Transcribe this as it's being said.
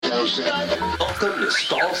Welcome to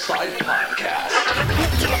Stall Side Podcast.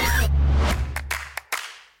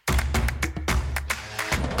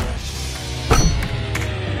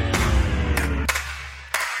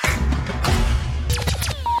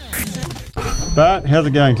 Bart, how's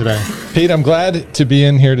it going today? Pete, I'm glad to be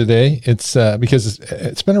in here today. It's because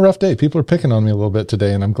it's been a rough day. People are picking on me a little bit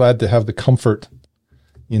today, and I'm glad to have the comfort,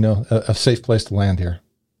 a safe place to land here.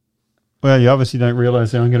 Well, you obviously don't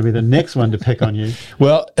realize that I'm going to be the next one to pick on you.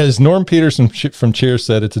 Well, as Norm Peterson from Cheers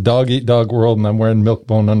said, it's a dog-eat-dog world, and I'm wearing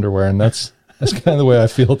milk-bone underwear, and that's kind of the way I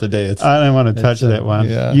feel today. I don't want to touch that one.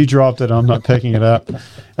 Yeah. You dropped it. I'm not picking it up.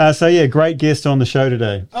 Great guest on the show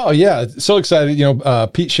today. Oh, yeah. So excited.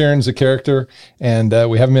 Pete Sharon's a character, and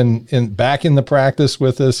we have him back in the practice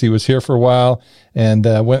with us. He was here for a while and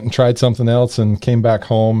went and tried something else and came back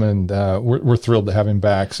home, and we're thrilled to have him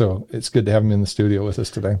back. So it's good to have him in the studio with us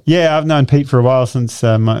today. Yeah, I've known Pete for a while, since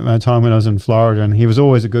my time when I was in Florida, and he was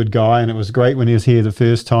always a good guy, and it was great when he was here the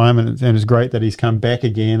first time, and it's great that he's come back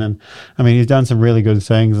again. And I mean, he's done some really good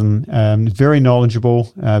things, and very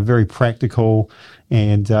knowledgeable, very practical,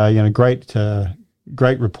 and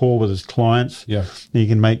great rapport with his clients. Yeah, he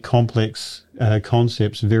can make complex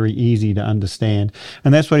concepts very easy to understand,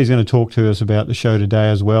 and that's what he's going to talk to us about the show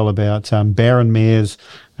today as well, about barren mares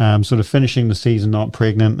sort of finishing the season not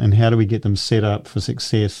pregnant, and how do we get them set up for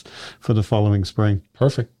success for the following spring.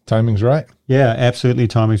 Perfect. Timing's right. Yeah, absolutely.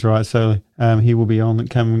 Timing's right. So he will be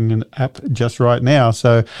coming up just right now.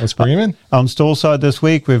 So let's bring him in. On Stall Side this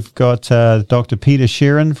week, we've got Dr. Peter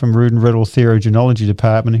Sharon from Rood and Riddle Therogenology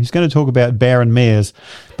Department. He's going to talk about barren mares,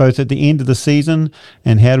 both at the end of the season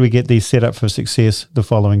and how do we get these set up for success the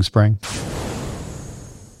following spring.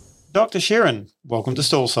 Dr. Sharon, welcome to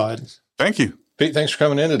Stall Side. Thank you. Pete, thanks for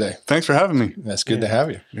coming in today. Thanks for having me. That's good to have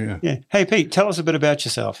you. Yeah. Hey, Pete, tell us a bit about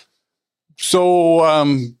yourself. So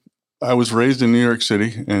I was raised in New York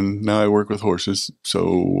City, and now I work with horses.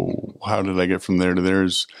 So how did I get from there to there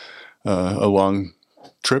is a long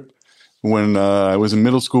trip. When I was in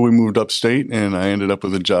middle school, we moved upstate, and I ended up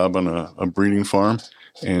with a job on a breeding farm.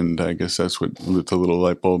 And I guess that's what lit the little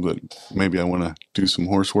light bulb that maybe I want to do some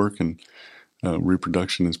horse work, and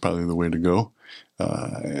reproduction is probably the way to go.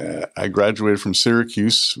 I graduated from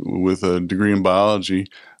Syracuse with a degree in biology.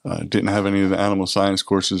 Didn't have any of the animal science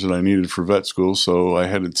courses that I needed for vet school, so I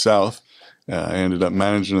headed south. I ended up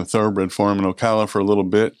managing a thoroughbred farm in Ocala for a little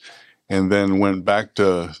bit, and then went back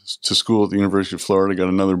to school at the University of Florida, got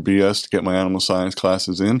another BS to get my animal science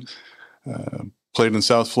classes in. Played in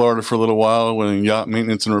South Florida for a little while, went in yacht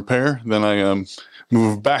maintenance and repair. Then I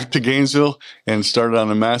moved back to Gainesville and started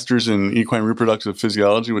on a master's in equine reproductive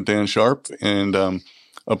physiology with Dan Sharp, and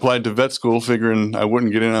applied to vet school, figuring I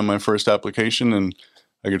wouldn't get in on my first application and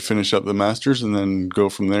I could finish up the master's and then go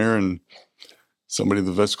from there. And somebody at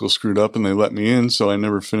the vet school screwed up and they let me in, so I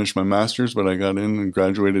never finished my master's, but I got in and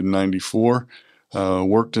graduated in 94.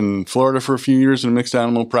 Worked in Florida for a few years in mixed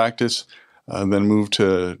animal practice, then moved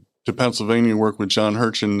to Pennsylvania, worked with John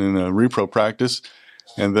Hirchin in a repro practice,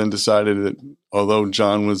 and then decided that although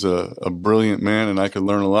John was a brilliant man and I could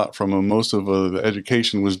learn a lot from him, most of the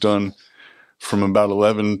education was done from about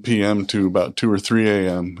 11 p.m. to about 2 or 3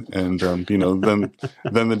 a.m. And,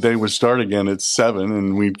 then the day would start again at 7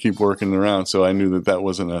 and we'd keep working around. So I knew that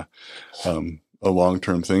wasn't a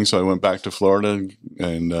long-term thing. So I went back to Florida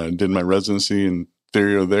and did my residency in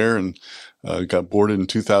Therio there, and got boarded in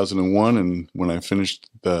 2001. And when I finished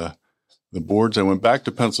the boards, I went back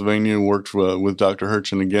to Pennsylvania and worked with Dr.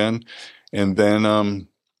 Hirchin again. And then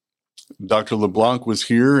Dr. LeBlanc was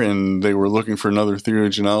here, and they were looking for another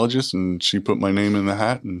therogenologist, and she put my name in the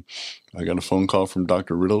hat. And I got a phone call from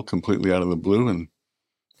Dr. Riddle completely out of the blue, and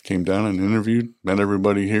came down and interviewed, met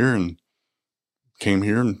everybody here, and came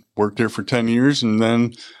here and worked here for 10 years. And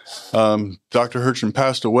then Dr. Hirchin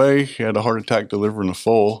passed away. He had a heart attack delivering a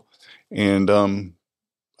foal. And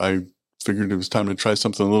I figured it was time to try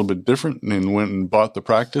something a little bit different, and went and bought the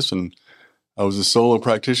practice. And I was a solo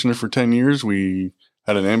practitioner for 10 years. We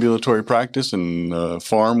had an ambulatory practice and a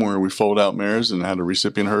farm where we foaled out mares and had a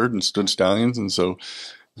recipient herd and stood stallions. And so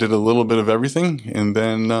did a little bit of everything. And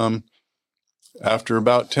then after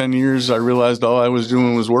about 10 years, I realized all I was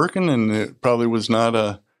doing was working, and it probably was not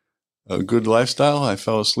a good lifestyle. I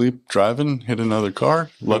fell asleep driving, hit another car.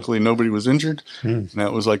 Luckily, nobody was injured. And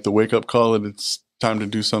that was like the wake-up call that it's time to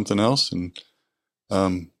do something else. And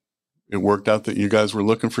it worked out that you guys were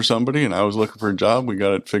looking for somebody, and I was looking for a job. We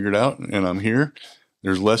got it figured out, and I'm here.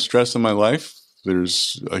 There's less stress in my life.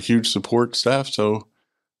 There's a huge support staff, so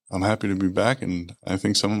I'm happy to be back, and I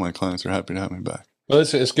think some of my clients are happy to have me back. Well,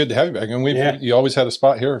 it's good to have you back, and you always had a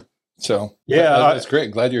spot here, so that's great.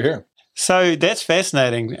 Glad you're here. So that's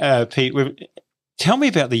fascinating, Pete. Tell me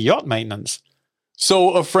about the yacht maintenance.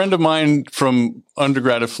 So a friend of mine from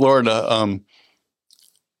undergrad at Florida,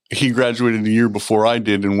 he graduated a year before I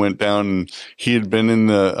did and went down, and he had been in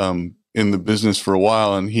the business for a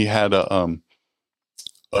while, and he had a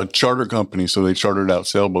charter company. So they chartered out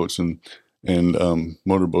sailboats and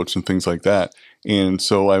motorboats and things like that. And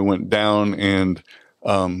so I went down, and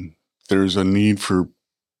there's a need for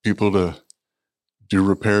people to do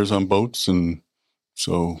repairs on boats. And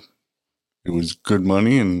so it was good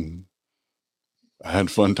money, and I had a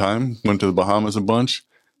fun time. Went to the Bahamas a bunch.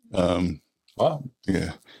 Wow.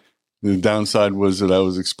 Yeah. The downside was that I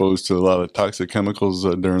was exposed to a lot of toxic chemicals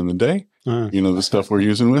during the day, the stuff we're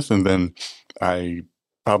using with. And then I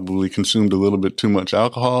probably consumed a little bit too much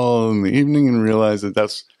alcohol in the evening and realized that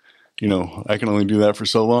that's, I can only do that for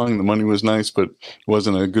so long. The money was nice, but it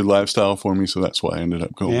wasn't a good lifestyle for me. So that's why I ended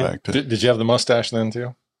up going back to. Did you have the mustache then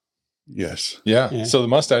too? Yes. Yeah. So the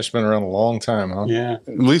mustache has been around a long time, huh? Yeah.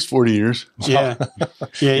 At least 40 years. Yeah.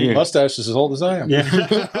 Yeah. Mustache is as old as I am.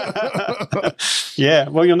 Yeah. Yeah.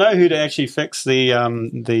 Well, you'll know who to actually fix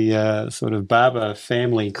the sort of Barber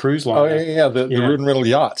family cruise line. Oh, yeah. The Rudin Riddle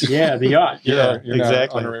yacht. Yeah, the yacht. Yeah, you're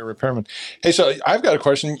exactly. Honorary repairman. Hey, so I've got a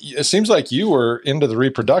question. It seems like you were into the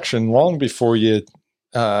reproduction long before you,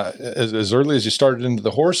 as early as you started into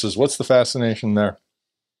the horses. What's the fascination there?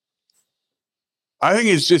 I think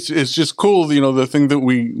it's just cool. The thing that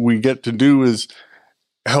we get to do is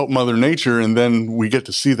help Mother Nature, and then we get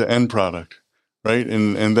to see the end product, right?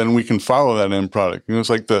 And then we can follow that end product. It's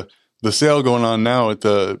like the sale going on now at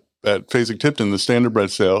Fasig-Tipton, the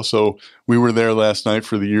standardbred sale. So we were there last night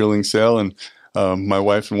for the yearling sale, and my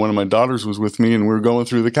wife and one of my daughters was with me, and we were going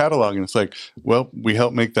through the catalog, and it's like, well, we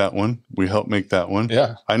helped make that one. We helped make that one.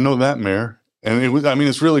 Yeah, I know that mare, and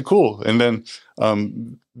it's really cool. And then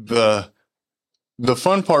the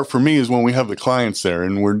fun part for me is when we have the clients there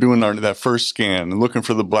and we're doing that first scan and looking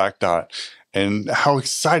for the black dot, and how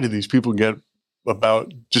excited these people get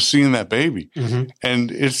about just seeing that baby. Mm-hmm.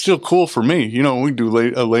 And it's still cool for me. we do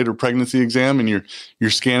a later pregnancy exam, and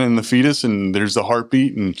you're scanning the fetus, and there's the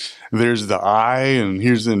heartbeat, and there's the eye, and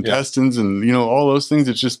here's the intestines, and all those things.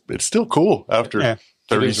 It's still cool after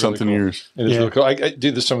 30 something really cool. years. It is really cool. I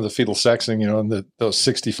do some of the fetal sexing, in those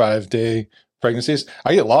 65-day pregnancies.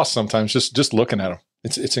 I get lost sometimes just looking at them.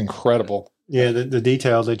 It's incredible. Yeah, the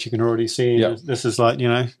detail that you can already see. Yeah. This is like,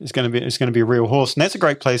 it's going to be a real horse. And that's a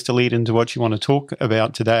great place to lead into what you want to talk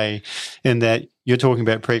about today, in that you're talking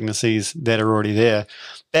about pregnancies that are already there.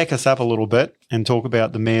 Back us up a little bit and talk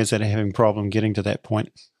about the mares that are having problem getting to that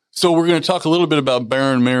point. So we're going to talk a little bit about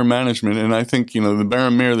barren mare management. And I think, the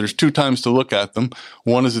barren mare, there's two times to look at them.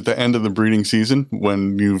 One is at the end of the breeding season,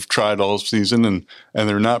 when you've tried all season and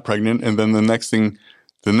they're not pregnant. And then the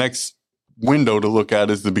next window to look at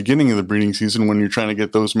is the beginning of the breeding season, when you're trying to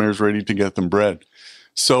get those mares ready to get them bred.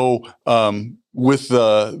 So with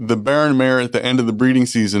the barren mare at the end of the breeding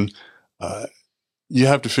season, you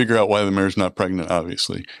have to figure out why the mare's not pregnant,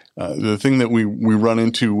 obviously. The thing that we run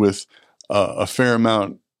into with a fair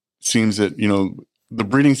amount seems that, the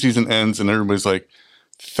breeding season ends and everybody's like,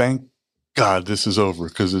 thank God this is over,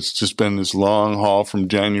 because it's just been this long haul from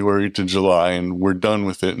January to July, and we're done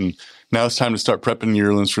with it. And now it's time to start prepping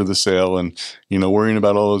yearlings for the sale, and, worrying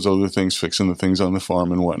about all those other things, fixing the things on the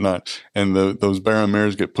farm and whatnot. And those barren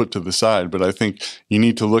mares get put to the side. But I think you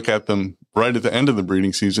need to look at them right at the end of the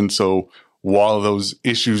breeding season. So while those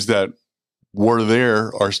issues that were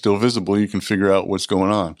there are still visible, you can figure out what's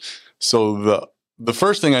going on. So the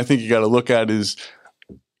first thing I think you got to look at is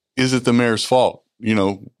it the mare's fault?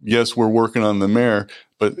 Yes, we're working on the mare,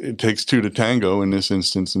 but it takes two to tango in this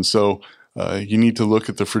instance. And so you need to look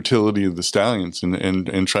at the fertility of the stallions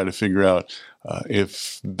and try to figure out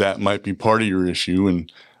if that might be part of your issue.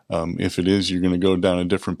 And if it is, you're going to go down a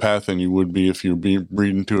different path than you would be if you're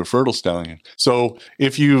breeding to a fertile stallion. So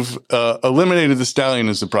if you've eliminated the stallion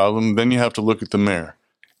as the problem, then you have to look at the mare.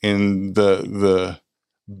 And the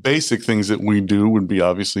basic things that we do would be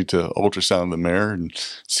obviously to ultrasound the mare and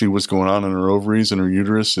see what's going on in her ovaries and her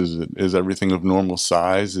uterus. Is everything of normal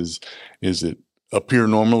size? Is it appear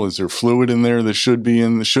normal? Is there fluid in there that shouldn't be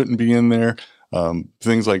in there?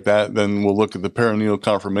 Things like that. Then we'll look at the perineal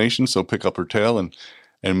conformation. So pick up her tail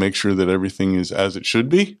and make sure that everything is as it should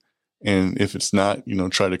be. And if it's not,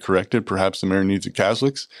 try to correct it. Perhaps the mare needs a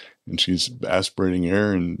Caslix and she's aspirating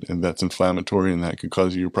air, and that's inflammatory, and that could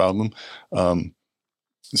cause you a problem.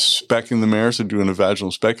 Specking the mare, so doing a vaginal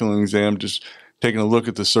speculum exam, just taking a look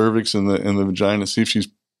at the cervix and the vagina, see if she's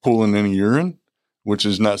pulling any urine, which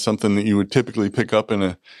is not something that you would typically pick up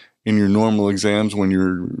in your normal exams when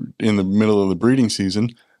you're in the middle of the breeding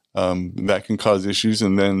season. That can cause issues.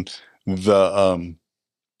 And then the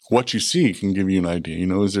what you see can give you an idea. You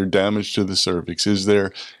know, is there damage to the cervix? Is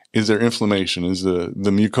there inflammation? Is the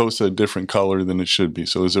mucosa a different color than it should be?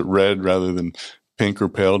 So is it red rather than pink or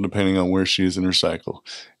pale, depending on where she is in her cycle?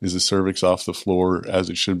 Is the cervix off the floor as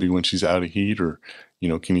it should be when she's out of heat? Or, you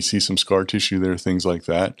know, can you see some scar tissue there? Things like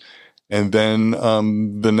that. And then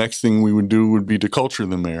the next thing we would do would be to culture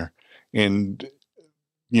the mare. And,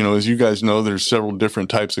 you know, as you guys know, there's several different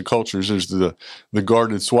types of cultures. There's the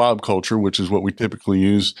guarded swab culture, which is what we typically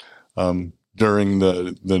use during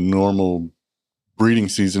the normal breeding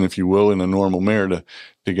season, if you will, in a normal mare to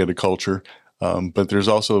get a culture. But there's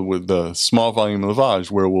also with the small volume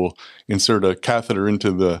lavage, where we'll insert a catheter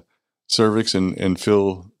into the cervix and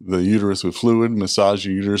fill the uterus with fluid, massage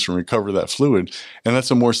the uterus and recover that fluid. And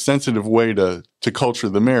that's a more sensitive way to culture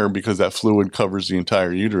the mare, because that fluid covers the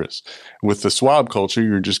entire uterus. With the swab culture,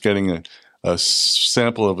 you're just getting a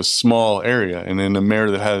sample of a small area. And in a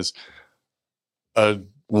mare that has a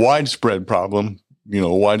widespread problem, you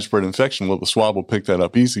know, a widespread infection, well, the swab will pick that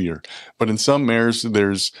up easier. But in some mares,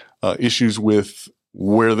 there's issues with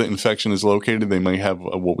where the infection is located. They may have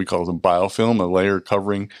what we call a biofilm, a layer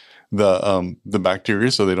covering the bacteria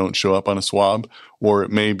so they don't show up on a swab, or it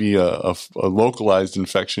may be a localized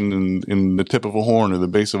infection in the tip of a horn or the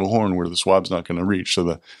base of a horn where the swab's not going to reach.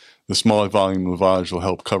 So the smaller volume lavage will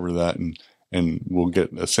help cover that, and we'll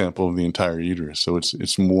get a sample of the entire uterus. So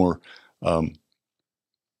it's more of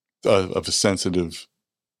a sensitive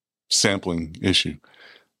sampling issue.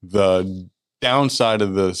 The downside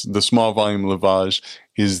of the small volume lavage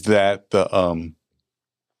is that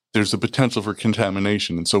there's a potential for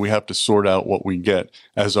contamination. And so we have to sort out what we get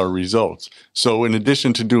as our results. So in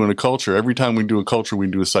addition to doing a culture, every time we do a culture, we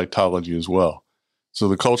do a cytology as well. So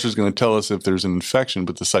the culture is going to tell us if there's an infection,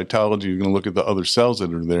 but the cytology is going to look at the other cells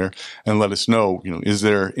that are there and let us know, you know, is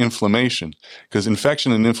there inflammation? Because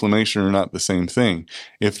infection and inflammation are not the same thing.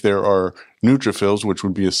 If there are neutrophils, which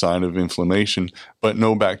would be a sign of inflammation, but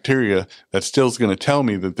no bacteria, that still is going to tell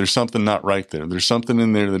me that there's something not right there. There's something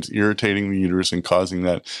in there that's irritating the uterus and causing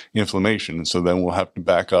that inflammation. And so then we'll have to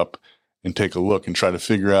back up and take a look and try to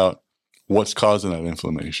figure out what's causing that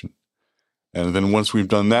inflammation. And then once we've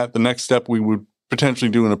done that, the next step we would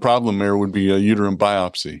potentially do in a problem mare would be a uterine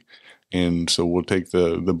biopsy. And so we'll take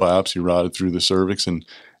the biopsy rod through the cervix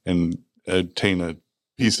and obtain a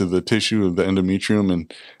piece of the tissue of the endometrium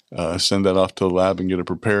and send that off to the lab and get it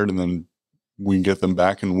prepared. And then we get them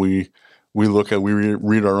back and we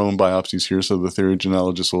read our own biopsies here. So the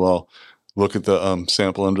theriogenologists will all look at the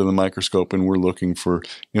sample under the microscope, and we're looking for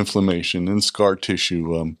inflammation and scar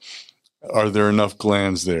tissue. Are there enough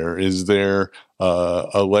glands there? Is there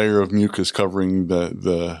a layer of mucus covering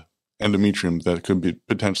the endometrium that could be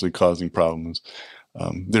potentially causing problems?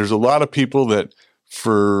 There's a lot of people that,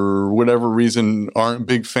 for whatever reason, aren't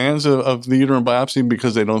big fans of the uterine biopsy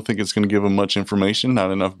because they don't think it's going to give them much information,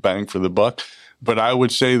 not enough bang for the buck. But I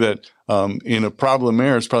would say that in a problem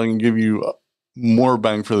mare, it's probably going to give you more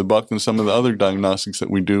bang for the buck than some of the other diagnostics that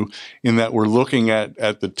we do, in that we're looking at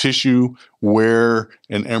the tissue where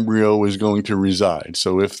an embryo is going to reside.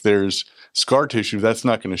 So if there's scar tissue, that's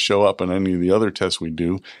not going to show up on any of the other tests we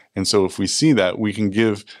do. And so if we see that, we can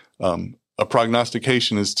give a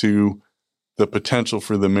prognostication as to the potential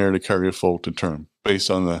for the mare to carry a foal to term based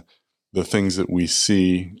on the things that we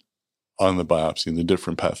see on the biopsy, the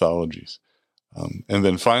different pathologies. And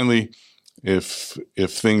then finally, if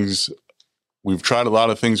things, we've tried a lot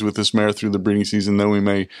of things with this mare through the breeding season, then we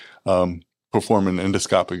may perform an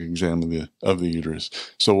endoscopic exam of the uterus.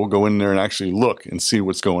 So we'll go in there and actually look and see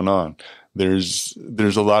what's going on. There's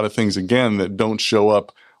a lot of things, again, that don't show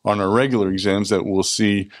up on our regular exams that we'll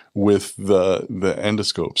see with the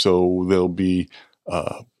endoscope. So there'll be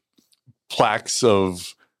plaques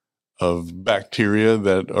of bacteria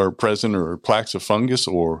that are present, or plaques of fungus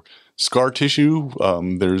or scar tissue.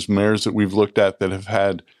 There's mares that we've looked at that have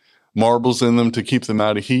had marbles in them to keep them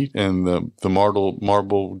out of heat, and the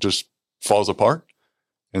marble just falls apart.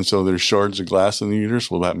 And so there's shards of glass in the uterus.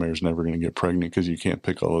 Well, that mare's never going to get pregnant because you can't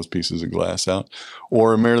pick all those pieces of glass out.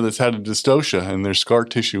 Or a mare that's had a dystocia and there's scar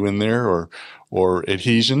tissue in there, or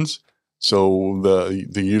adhesions. So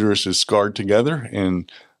the uterus is scarred together, and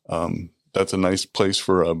that's a nice place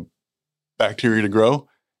for a bacteria to grow.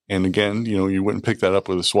 And again, you wouldn't pick that up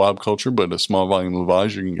with a swab culture, but a small volume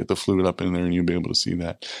lavage, you can get the fluid up in there and you'll be able to see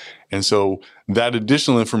that. And so that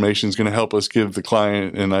additional information is going to help us give the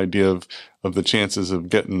client an idea of the chances of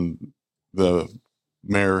getting the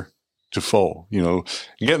mare to foal.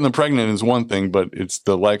 Getting them pregnant is one thing, but it's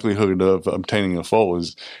the likelihood of obtaining a foal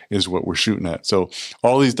is what we're shooting at. So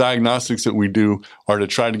all these diagnostics that we do are to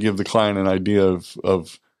try to give the client an idea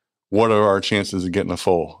of what are our chances of getting a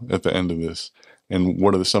foal at the end of this. and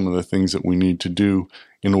what are some of the things that we need to do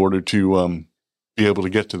in order to be able to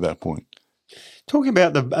get to that point. Talking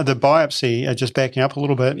about the biopsy, just backing up a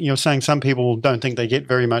little bit, you're saying some people don't think they get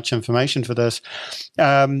very much information for this.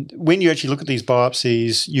 When you actually look at these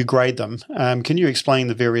biopsies, you grade them. Can you explain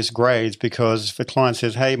the various grades? Because if a client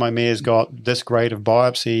says, hey, my mare's got this grade of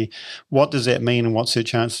biopsy, what does that mean and what's her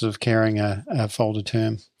chances of carrying a foal to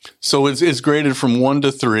term? So it's graded from 1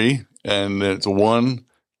 to 3, and it's 1,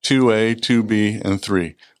 2A, 2B, and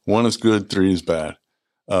 3. 1 is good, 3 is bad.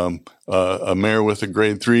 A mare with a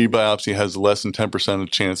grade 3 biopsy has less than 10%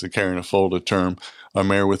 of chance of carrying a foal to term. A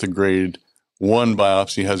mare with a grade 1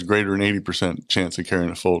 biopsy has greater than 80% chance of carrying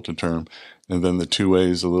a foal to term. And then the 2A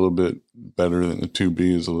is a little bit better than the 2B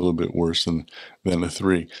is a little bit worse than a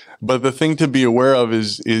 3. But the thing to be aware of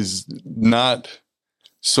is not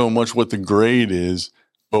so much what the grade is,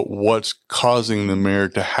 but what's causing the mare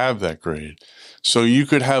to have that grade. So you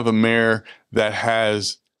could have a mare that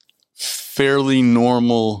has fairly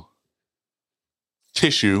normal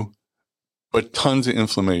tissue, but tons of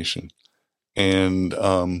inflammation. And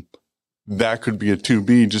that could be a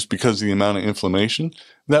 2B just because of the amount of inflammation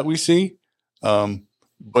that we see.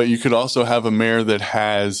 But you could also have a mare that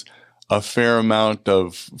has a fair amount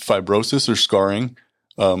of fibrosis or scarring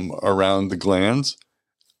around the glands.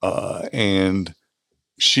 And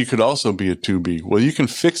she could also be a 2B. Well, you can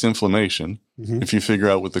fix inflammation if you figure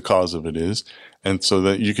out what the cause of it is. And so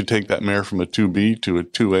that you could take that mare from a 2B to a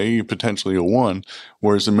 2A, potentially a 1,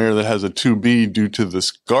 whereas a mare that has a 2B due to the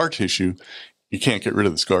scar tissue, you can't get rid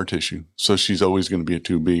of the scar tissue. So she's always going to be a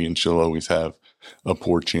 2B, and she'll always have a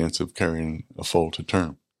poor chance of carrying a foal to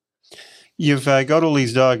term. You've got all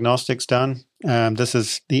these diagnostics done. This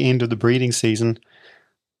is the end of the breeding season.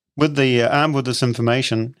 With the armed with this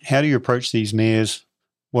information, how do you approach these mares?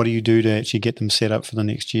 What do you do to actually get them set up for the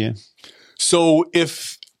next year? So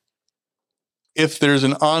if there's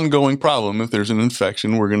an ongoing problem, if there's an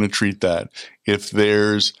infection, we're going to treat that. If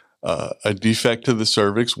there's a defect to the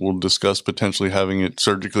cervix, we'll discuss potentially having it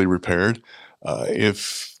surgically repaired.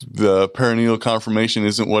 If the perineal conformation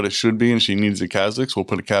isn't what it should be and she needs a Caslix, we'll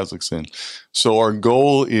put a Caslix in. So our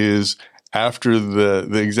goal is, after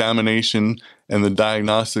the examination and the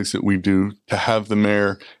diagnostics that we do, to have the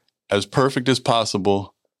mare as perfect as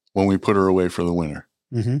possible when we put her away for the winter.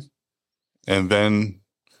 Mm-hmm. And then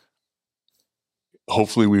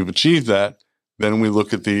hopefully we've achieved that. Then we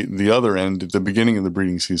look at the other end at the beginning of the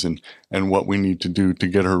breeding season and what we need to do to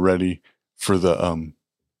get her ready for the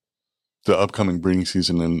upcoming breeding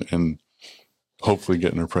season and hopefully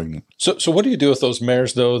getting her pregnant. So what do you do with those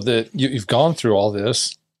mares, though, that you've gone through all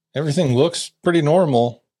this? Everything looks pretty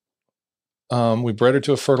normal. We bred her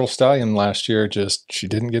to a fertile stallion last year. Just she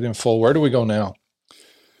didn't get in full. Where do we go now?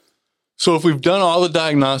 So if we've done all the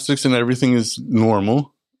diagnostics and everything is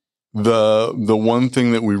normal, the one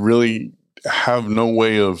thing that we really have no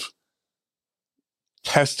way of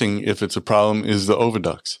testing if it's a problem is the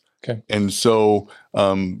oviducts. Okay. And so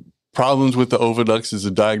problems with the oviducts is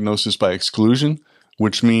a diagnosis by exclusion,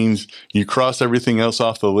 which means you cross everything else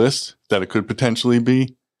off the list that it could potentially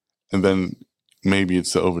be, and then maybe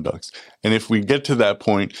it's the oviducts. And if we get to that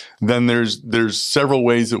point, then there's several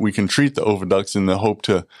ways that we can treat the oviducts in the hope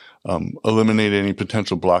to eliminate any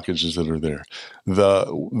potential blockages that are there. The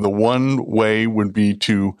one way would be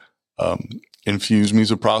to infuse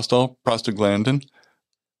misoprostol, prostaglandin,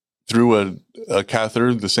 through a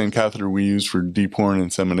catheter, the same catheter we use for deep horn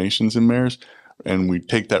inseminations in mares, and we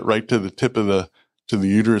take that right to the tip of the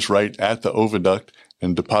uterus, right at the oviduct,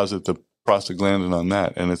 and deposit the prostaglandin on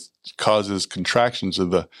that, and it causes contractions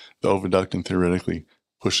of the oviduct and theoretically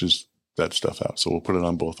pushes that stuff out. So we'll put it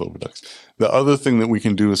on both oviducts. The other thing that we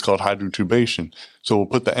can do is called hydrotubation. So we'll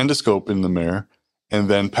put the endoscope in the mare and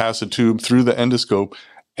then pass a tube through the endoscope,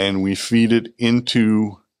 and we feed it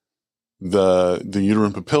into the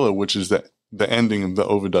uterine papilla, which is the ending of the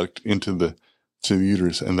oviduct to the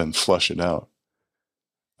uterus, and then flush it out.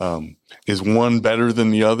 Is one better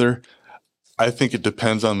than the other? I think it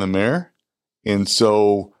depends on the mare. And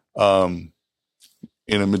so in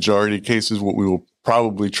a majority of cases, what we will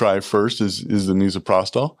probably try first is the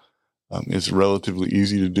misoprostol. It's relatively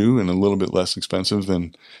easy to do and a little bit less expensive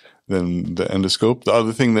than the endoscope. The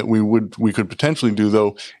other thing that we could potentially do,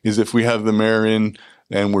 though, is if we have the mare in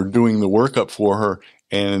and we're doing the workup for her,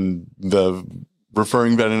 and the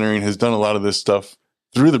referring veterinarian has done a lot of this stuff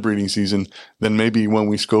through the breeding season, then maybe when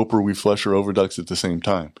we scope her, we flush her oviducts at the same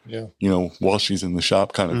time. Yeah. While she's in the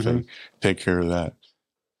shop, kind of thing. Take care of that.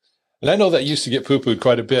 And I know that used to get poo-pooed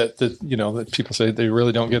quite a bit, that people say they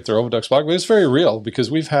really don't get their oviducts blocked, but it's very real,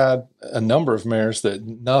 because we've had a number of mares that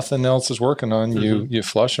nothing else is working on. You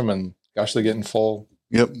flush them and gosh, they get in full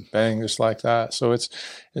Yep. bang, just like that. So it's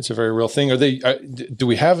a very real thing. Are they? Do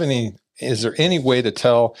we have any? Is there any way to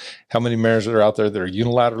tell how many mares that are out there that are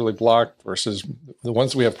unilaterally blocked versus the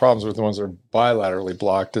ones we have problems with, the ones that are bilaterally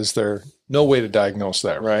blocked? Is there no way to diagnose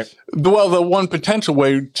that, right? Well, the one potential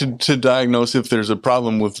way to diagnose if there's a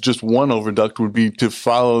problem with just one oviduct would be to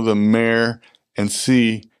follow the mare and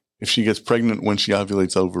see if she gets pregnant when she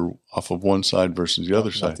ovulates off of one side versus the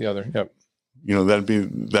other side. The other, yep. You know,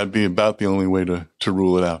 that'd be about the only way to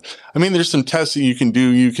rule it out. I mean, there's some tests that you can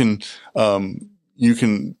do. You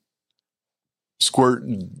can squirt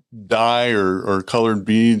dye or colored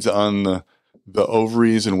beads on the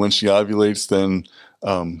ovaries, and when she ovulates, then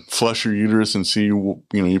flush her uterus and see,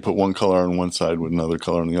 you put one color on one side with another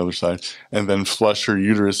color on the other side, and then flush her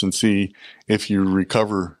uterus and see if you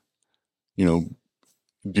recover,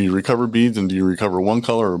 do you recover beads and do you recover one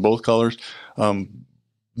color or both colors?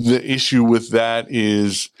 The issue with that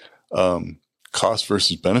is cost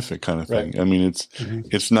versus benefit kind of thing. Right. I mean,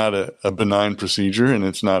 it's not a benign procedure, and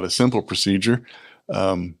it's not a simple procedure.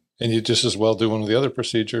 And you just as well do one of the other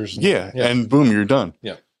procedures. And boom, you're done.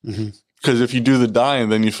 Yeah. Because if you do the dye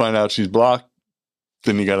and then you find out she's blocked,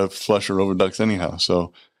 then you got to flush her oviducts anyhow.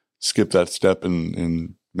 So skip that step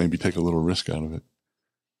and maybe take a little risk out of it.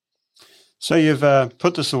 So you've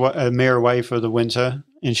put this mare away for the winter,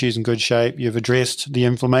 and she's in good shape. You've addressed the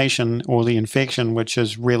inflammation or the infection, which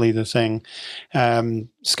is really the thing.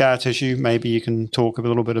 Scar tissue, maybe you can talk a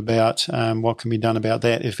little bit about what can be done about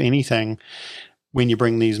that, if anything, when you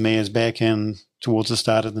bring these mares back in towards the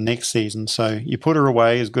start of the next season. So you put her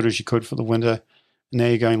away as good as you could for the winter. And now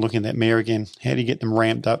you're going looking at that mare again. How do you get them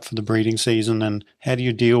ramped up for the breeding season, and how do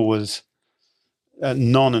you deal with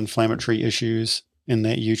non-inflammatory issues in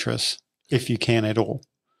that uterus, if you can at all?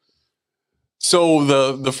 So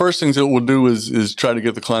the first things that we'll do is try to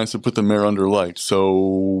get the clients to put the mare under light.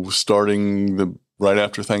 So starting right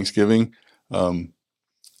after Thanksgiving,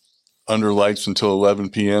 under lights until 11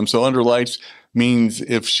 p.m. So under lights means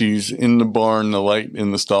if she's in the barn, the light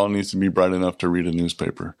in the stall needs to be bright enough to read a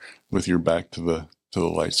newspaper with your back to the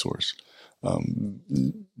light source.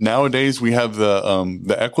 Nowadays we have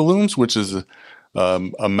the Equilums, which is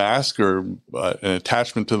a mask or an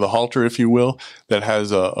attachment to the halter, if you will, that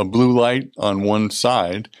has a blue light on one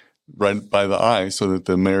side right by the eye so that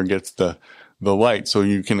the mare gets the light. So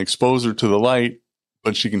you can expose her to the light,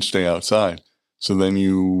 but she can stay outside. So then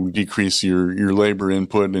you decrease your labor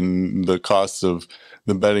input and the costs of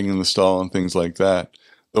the bedding in the stall and things like that.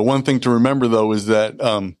 The one thing to remember, though, is that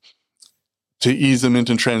to ease them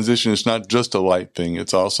into transition, it's not just a light thing.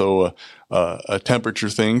 It's also a temperature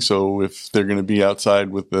thing. So if they're going to be outside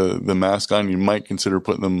with the mask on, you might consider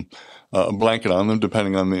putting them a blanket on them,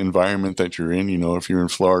 depending on the environment that you're in. If you're in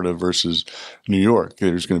Florida versus New York,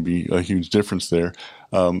 there's going to be a huge difference there.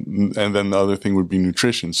 And then the other thing would be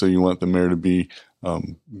nutrition. So you want the mare to be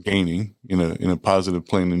gaining in a positive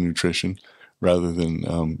plane of nutrition rather than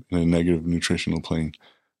in a negative nutritional plane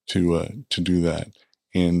to do that.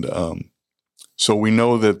 And so we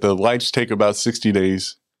know that the lights take about 60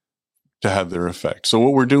 days to have their effect. So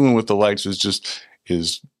what we're doing with the lights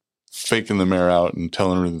is faking the mare out and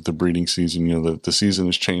telling her that the breeding season, that the season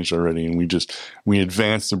has changed already, and we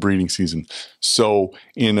advance the breeding season. So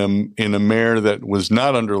in a mare that was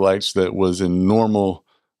not under lights, that was in normal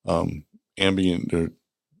ambient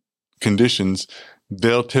conditions,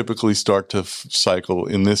 they'll typically start to cycle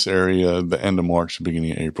in this area the end of March,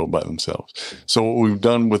 beginning of April by themselves. So what we've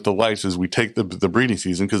done with the lights is we take the breeding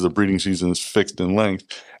season, because the breeding season is fixed in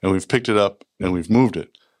length, and we've picked it up and we've moved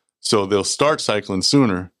it. So they'll start cycling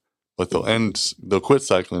sooner, but they'll quit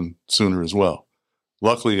cycling sooner as well.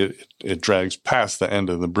 Luckily, it drags past the end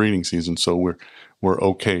of the breeding season, so we're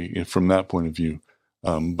okay from that point of view.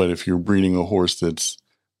 But if you're breeding a horse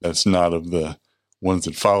that's not of the ones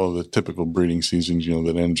that follow the typical breeding seasons,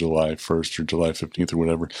 that end July 1st or July 15th or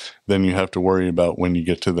whatever, then you have to worry about when you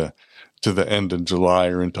get to the end of July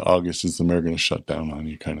or into August, is the mare going to shut down on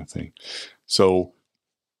you, kind of thing. So,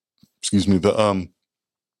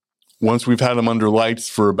 once we've had them under lights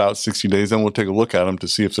for about 60 days, then we'll take a look at them to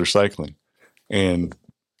see if they're cycling. And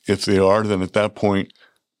if they are, then at that point,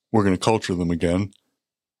 we're going to culture them again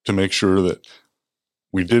to make sure that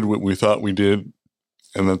we did what we thought we did,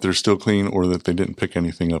 and that they're still clean, or that they didn't pick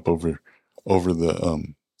anything up over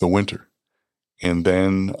the winter. And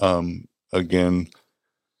then again,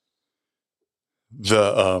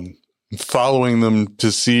 following them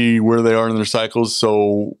to see where they are in their cycles.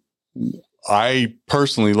 So I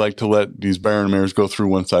personally like to let these barren mares go through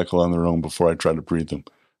one cycle on their own before I try to breed them,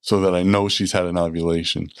 so that I know she's had an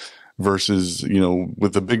ovulation. Versus,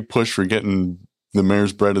 with the big push for getting the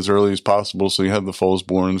mare's bred as early as possible, so you have the foals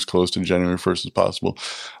born as close to January 1st as possible.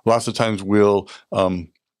 Lots of times we'll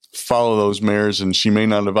follow those mares, and she may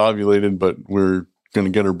not have ovulated, but we're going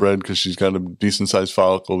to get her bred because she's got a decent sized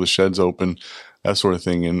follicle, the shed's open, that sort of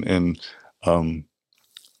thing. And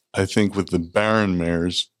I think with the barren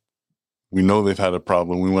mares, we know they've had a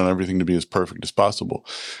problem. We want everything to be as perfect as possible.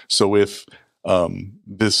 So if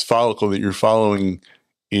this follicle that you're following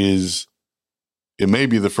it may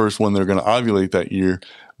be the first one they're going to ovulate that year,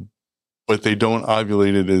 but they don't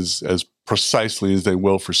ovulate it as precisely as they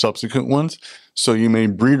will for subsequent ones. So you may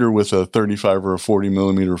breed her with a 35 or a 40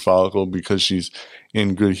 millimeter follicle because she's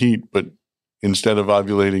in good heat, but instead of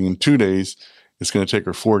ovulating in 2 days, it's going to take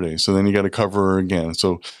her 4 days. So then you got to cover her again.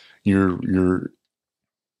 So you're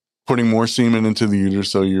putting more semen into the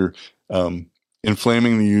uterus. So you're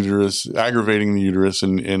inflaming the uterus, aggravating the uterus,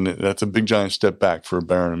 and that's a big giant step back for a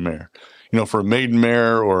barren mare. For a maiden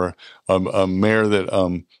mare or a mare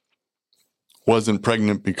that wasn't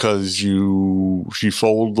pregnant because she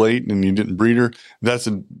foaled late and you didn't breed her, that's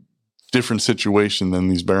a different situation than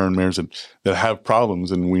these barren mares that have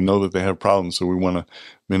problems, and we know that they have problems, so we want to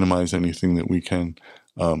minimize anything that we can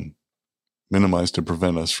minimize to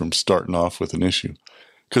prevent us from starting off with an issue.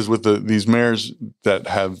 Because with these mares that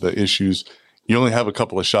have the issues, you only have a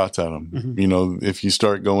couple of shots at them. Mm-hmm. If you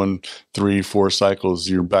start going 3-4 cycles,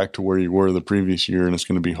 you're back to where you were the previous year, and it's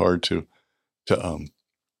going to be hard to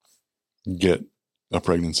get a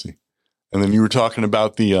pregnancy. And then you were talking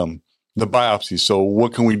about the biopsy. So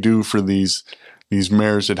what can we do for these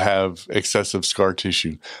mares that have excessive scar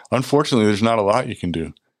tissue? Unfortunately, there's not a lot you can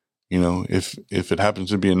do. If it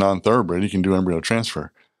happens to be a non-thoroughbred, you can do embryo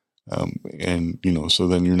transfer. So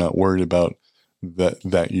then you're not worried about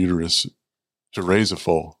that uterus to raise a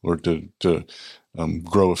foal or to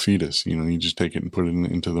grow a fetus. You just take it and put it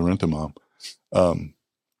into the rentamom.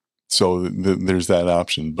 So there's that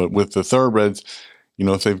option. But with the thoroughbreds,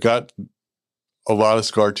 if they've got a lot of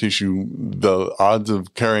scar tissue, the odds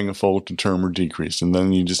of carrying a foal to term are decreased. And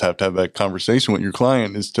then you just have to have that conversation with your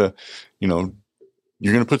client as to, you're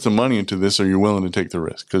going to put some money into this, or you're willing to take the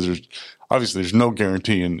risk. Because there's no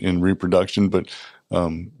guarantee in reproduction, but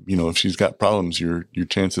if she's got problems, your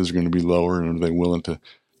chances are going to be lower, and are they willing to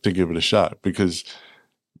give it a shot? Because,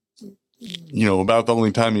 about the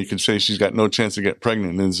only time you can say she's got no chance to get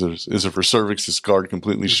pregnant is if her cervix is scarred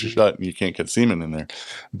completely shut and you can't get semen in there.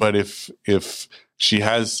 But if she's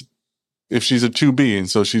a 2B, and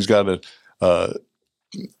so she's got a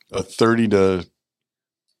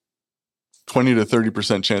 20 to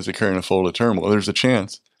 30% chance of carrying a foal to term, well, there's a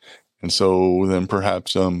chance. And so then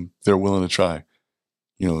perhaps they're willing to try.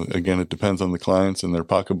 Again, it depends on the clients and their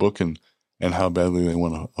pocketbook and how badly they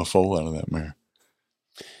want a foal out of that mare.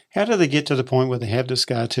 How do they get to the point where they have the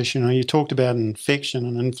scar tissue? You talked about infection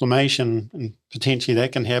and inflammation, and potentially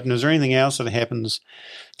that can happen. Is there anything else that happens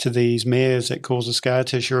to these mares that causes scar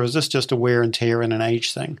tissue, or is this just a wear and tear and an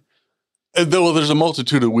age thing? Well, there's a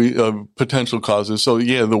multitude of potential causes. So,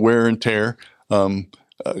 yeah, the wear and tear,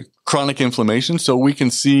 chronic inflammation. So we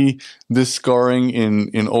can see this scarring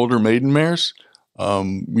in older maiden mares.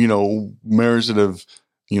 Mares that have,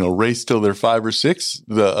 raced till they're 5 or 6.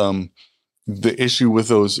 The issue with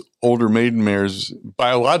those older maiden mares,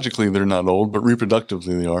 biologically they're not old, but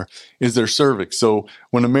reproductively they are, is their cervix. So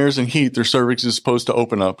when a mare's in heat, their cervix is supposed to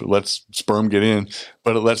open up. It lets sperm get in,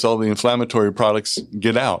 but it lets all the inflammatory products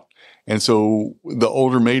get out. And so the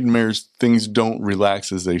older maiden mares, things don't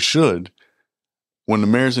relax as they should. When the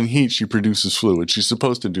mare's in heat, she produces fluid. She's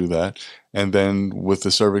supposed to do that. And then with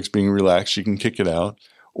the cervix being relaxed, she can kick it out,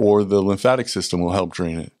 or the lymphatic system will help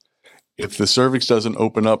drain it. If the cervix doesn't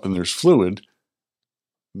open up and there's fluid,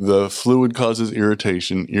 the fluid causes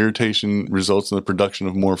irritation. Irritation results in the production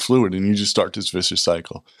of more fluid, and you just start this vicious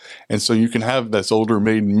cycle. And so you can have this older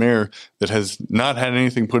maiden mare that has not had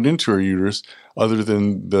anything put into her uterus other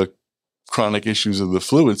than the chronic issues of the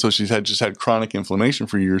fluid. So she's just had chronic inflammation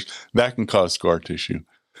for years. That can cause scar tissue.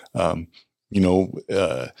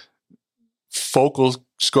 Focal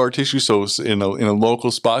scar tissue, so in a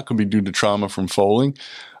local spot, could be due to trauma from foaling.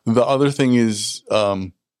 The other thing is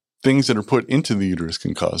things that are put into the uterus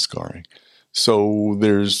can cause scarring. So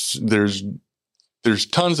there's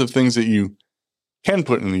tons of things that you can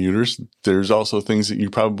put in the uterus. There's also things that you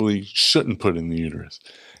probably shouldn't put in the uterus.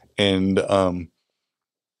 And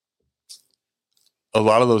a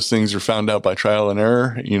lot of those things are found out by trial and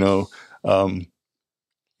error. You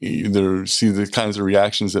see the kinds of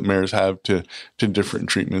reactions that mares have to different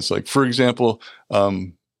treatments. Like, for example,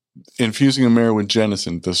 infusing a mare with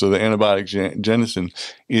Genesin. So the antibiotic Genesin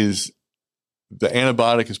is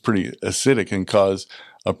pretty acidic and cause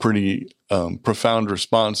a pretty profound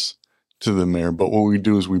response to the mare. But what we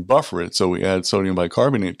do is we buffer it. So we add sodium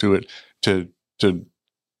bicarbonate to it to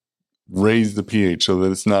raise the pH so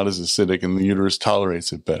that it's not as acidic and the uterus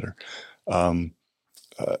tolerates it better. Baytril,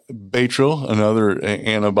 another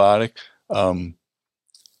antibiotic, in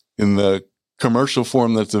the commercial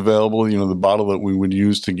form that's available, the bottle that we would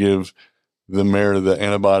use to give the mare the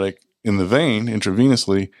antibiotic in the vein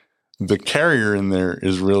intravenously, the carrier in there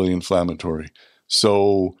is really inflammatory.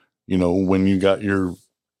 So, when you got your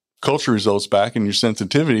culture results back and your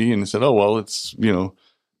sensitivity and it said, oh, well, it's,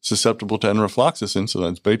 susceptible to enrofloxacin, so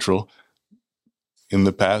that's Baytril. In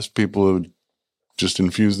the past, people would just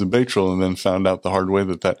infuse the Baytril and then found out the hard way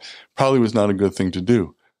that probably was not a good thing to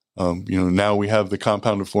do. Now we have the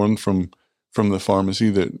compounded form from the pharmacy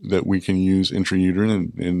that we can use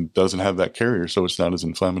intrauterine and doesn't have that carrier, so it's not as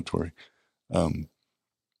inflammatory. The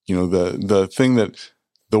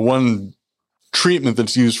one treatment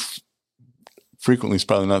that's used frequently is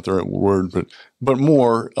probably not the right word, but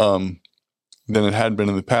more than it had been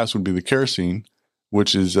in the past would be the kerosene,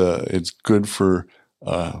 which is it's good for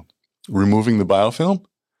removing the biofilm.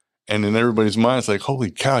 And in everybody's mind, it's like,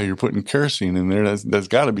 holy cow, you're putting kerosene in there. That's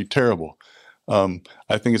got to be terrible. I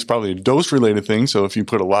think it's probably a dose-related thing. So if you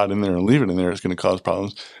put a lot in there and leave it in there, it's going to cause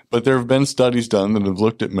problems. But there have been studies done that have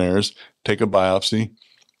looked at mares, take a biopsy,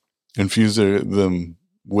 infuse them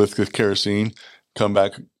with the kerosene, come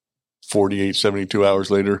back 48, 72 hours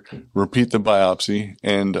later, repeat the biopsy,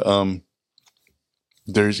 and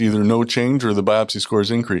there's either no change or the biopsy score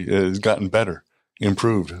has gotten better,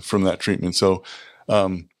 improved from that treatment. So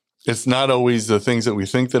it's not always the things that we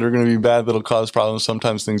think that are going to be bad that'll cause problems.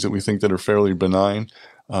 Sometimes things that we think that are fairly benign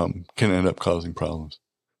can end up causing problems.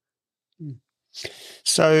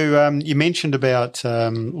 So you mentioned about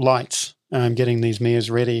lights, getting these mares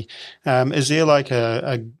ready. Is there like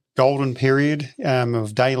a golden period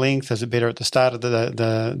of day length? Is it better at the start of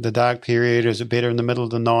the dark period? Is it better in the middle of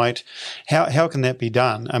the night? How can that be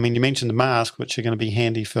done? I mean, you mentioned the mask, which are going to be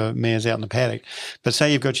handy for mares out in the paddock. But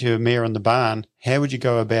say you've got your mare in the barn, how would you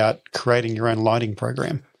go about creating your own lighting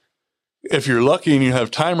program? If you're lucky and you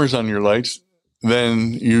have timers on your lights,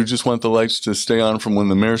 then you just want the lights to stay on from when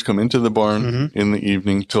the mares come into the barn in the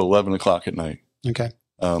evening till 11 o'clock at night. Okay.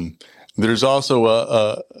 There's also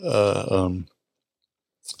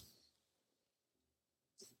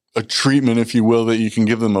a treatment, if you will, that you can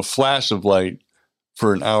give them a flash of light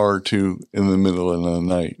for an hour or two in the middle of the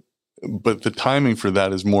night. But the timing for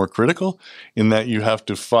that is more critical in that you have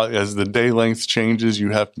to, as the day length changes, you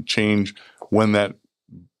have to change when that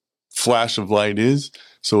flash of light is.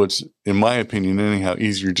 So it's, in my opinion, anyhow,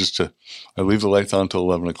 easier just I leave the lights on till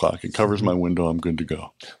 11 o'clock. It covers my window. I'm good to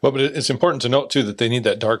go. Well, but it's important to note too that they need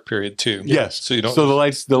that dark period too. Yes. So you don't. So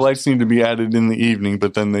the lights need to be added in the evening,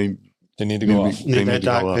 but then they need to go off. Need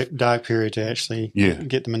that dark period to actually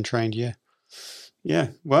get them in trained. Yeah. Yeah.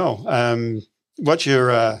 Well, what's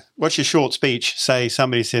your short speech? Say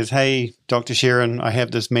somebody says, "Hey, Dr. Sheeran, I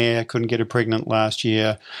have this mare, couldn't get her pregnant last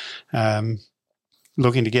year,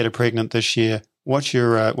 looking to get her pregnant this year." What's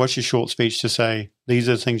your short speech to say these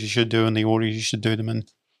are the things you should do and the order you should do them in?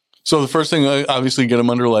 So the first thing, obviously, get them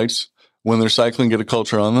under lights. When they're cycling, get a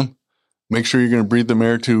culture on them. Make sure you're going to breed the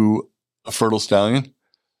mare to a fertile stallion.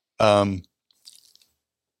 Let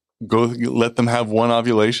them have one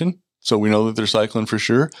ovulation, so we know that they're cycling for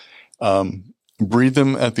sure. Breed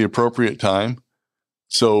them at the appropriate time.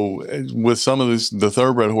 So with some of the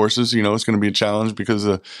thoroughbred horses, it's going to be a challenge because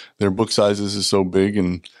their book sizes is so big,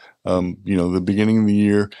 and the beginning of the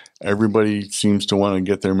year, everybody seems to want to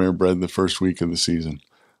get their mare bred the first week of the season.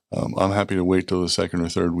 I'm happy to wait till the second or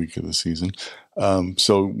third week of the season.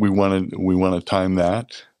 So we want to time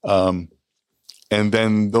that. And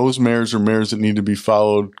then those mares are mares that need to be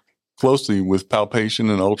followed closely with palpation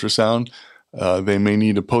and ultrasound. They may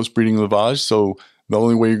need a post-breeding lavage. So the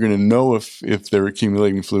only way you're going to know if they're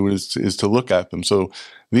accumulating fluid is to look at them. So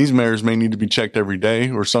these mares may need to be checked every day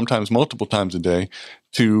or sometimes multiple times a day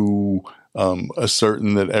to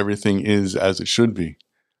ascertain that everything is as it should be.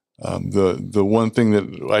 The one thing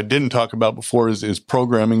that I didn't talk about before is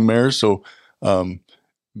programming mares. So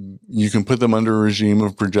you can put them under a regime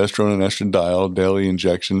of progesterone and estradiol, daily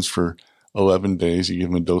injections for 11 days. You give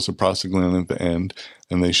them a dose of prostaglandin at the end,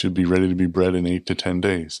 and they should be ready to be bred in 8 to 10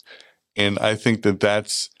 days. And I think that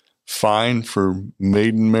that's fine for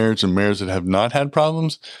maiden mares and mares that have not had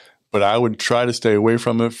problems, but I would try to stay away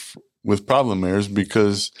from it with problem mares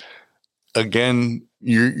because, again,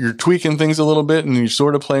 you're tweaking things a little bit and you're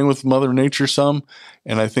sort of playing with Mother Nature some.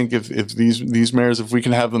 And I think if these mares, if we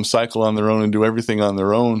can have them cycle on their own and do everything on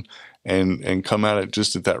their own and come at it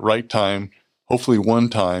just at that right time, hopefully one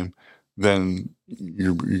time, then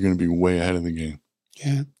you're going to be way ahead of the game.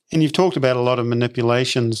 Yeah. And you've talked about a lot of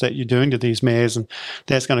manipulations that you're doing to these mares, and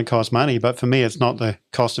that's going to cost money. But for me, it's not the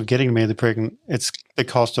cost of getting the mare pregnant; it's the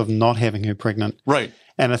cost of not having her pregnant. Right.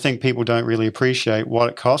 And I think people don't really appreciate what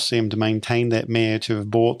it costs them to maintain that mare, to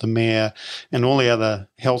have bought the mare, and all the other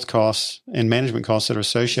health costs and management costs that are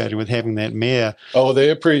associated with having that mare. Oh, they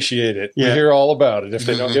appreciate it. Yeah. We hear all about it if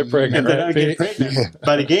they don't get pregnant. If they right, don't get Pete? pregnant.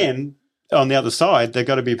 But again, on the other side, they've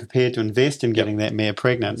got to be prepared to invest in getting that mare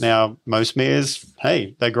pregnant. Now, most mares,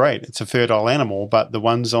 hey, they're great. It's a fertile animal, but the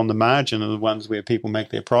ones on the margin are the ones where people make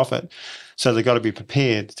their profit. So they've got to be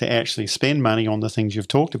prepared to actually spend money on the things you've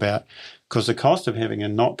talked about, because the cost of having a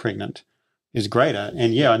not pregnant is greater.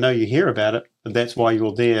 And yeah, I know you hear about it, but that's why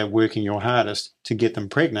you're there working your hardest to get them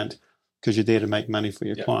pregnant, because you're there to make money for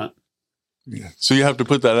your client. Yeah. So you have to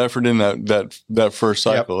put that effort in that first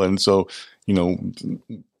cycle. And so,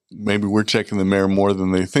 maybe we're checking the mare more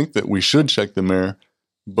than they think that we should check the mare,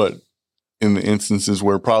 but in the instances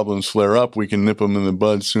where problems flare up, we can nip them in the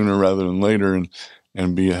bud sooner rather than later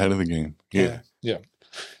and be ahead of the game. Yeah.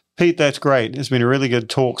 Pete, that's great. It's been a really good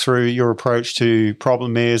talk through your approach to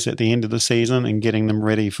problem mares at the end of the season and getting them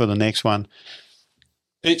ready for the next one.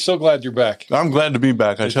 Pete, so glad you're back. I'm glad to be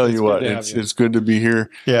back. I tell you what, it's good to be here.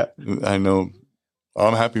 Yeah. I know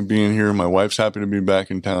I'm happy being here. My wife's happy to be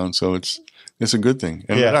back in town. So it's a good thing.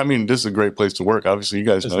 And I mean, this is a great place to work. Obviously, you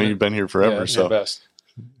guys know you've been here forever. So best.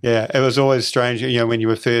 Yeah, it was always strange. When you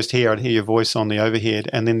were first here, I'd hear your voice on the overhead,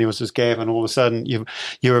 and then there was this gap, and all of a sudden you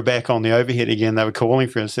were back on the overhead again. They were calling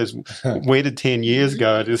for us. Says, where did 10 years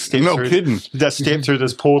go? I just stepped through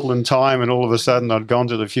this portal in time, and all of a sudden I'd gone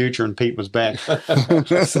to the future, and Pete was back. So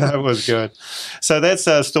it was good. So that's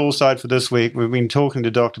Stall Side for this week. We've been talking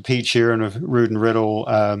to Dr. Pete Sheeran of Rood and Riddle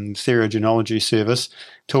Therogenology Service,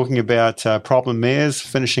 talking about problem mares,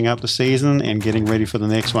 finishing up the season, and getting ready for the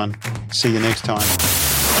next one. See you next time.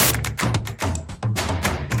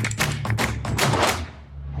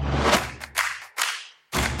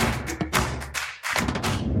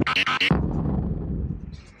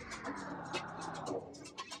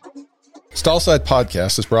 Stallside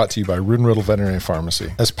Podcast is brought to you by Rood and Riddle Veterinary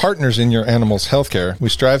Pharmacy. As partners in your animal's healthcare, we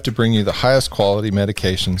strive to bring you the highest quality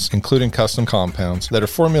medications, including custom compounds, that are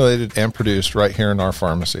formulated and produced right here in our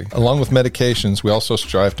pharmacy. Along with medications, we also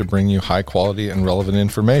strive to bring you high quality and relevant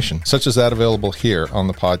information, such as that available here on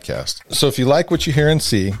the podcast. So if you like what you hear and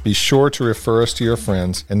see, be sure to refer us to your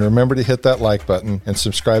friends, and remember to hit that like button and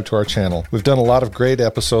subscribe to our channel. We've done a lot of great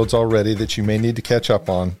episodes already that you may need to catch up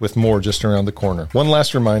on, with more just around the corner. One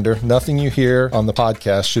last reminder, nothing you hear on the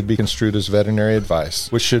podcast should be construed as veterinary advice,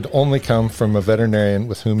 which should only come from a veterinarian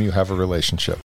with whom you have a relationship.